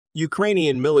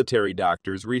Ukrainian military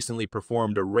doctors recently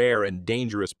performed a rare and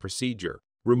dangerous procedure,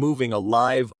 removing a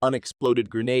live, unexploded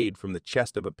grenade from the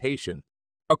chest of a patient.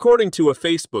 According to a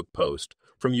Facebook post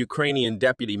from Ukrainian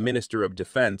Deputy Minister of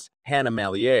Defense Hanna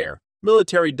Malier,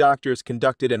 military doctors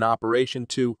conducted an operation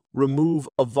to remove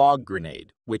a VOG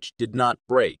grenade, which did not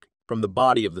break, from the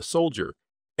body of the soldier,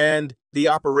 and the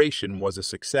operation was a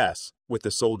success, with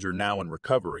the soldier now in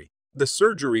recovery. The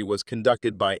surgery was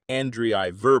conducted by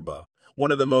Andriy Verba,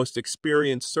 one of the most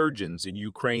experienced surgeons in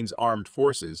Ukraine's armed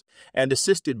forces, and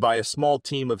assisted by a small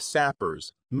team of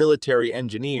sappers, military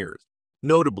engineers.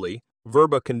 Notably,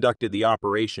 Verba conducted the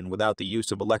operation without the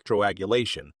use of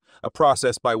electroagulation, a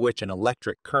process by which an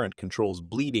electric current controls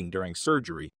bleeding during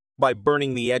surgery by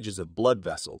burning the edges of blood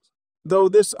vessels. Though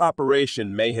this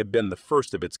operation may have been the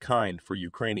first of its kind for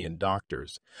Ukrainian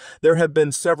doctors, there have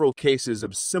been several cases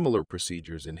of similar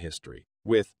procedures in history,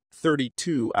 with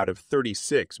 32 out of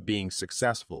 36 being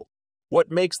successful.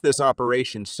 What makes this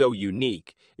operation so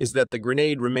unique is that the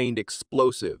grenade remained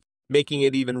explosive, making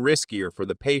it even riskier for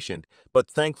the patient, but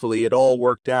thankfully it all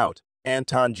worked out.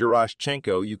 Anton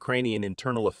Gerashchenko, Ukrainian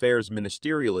Internal Affairs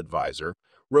Ministerial Advisor,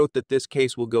 wrote that this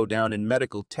case will go down in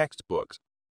medical textbooks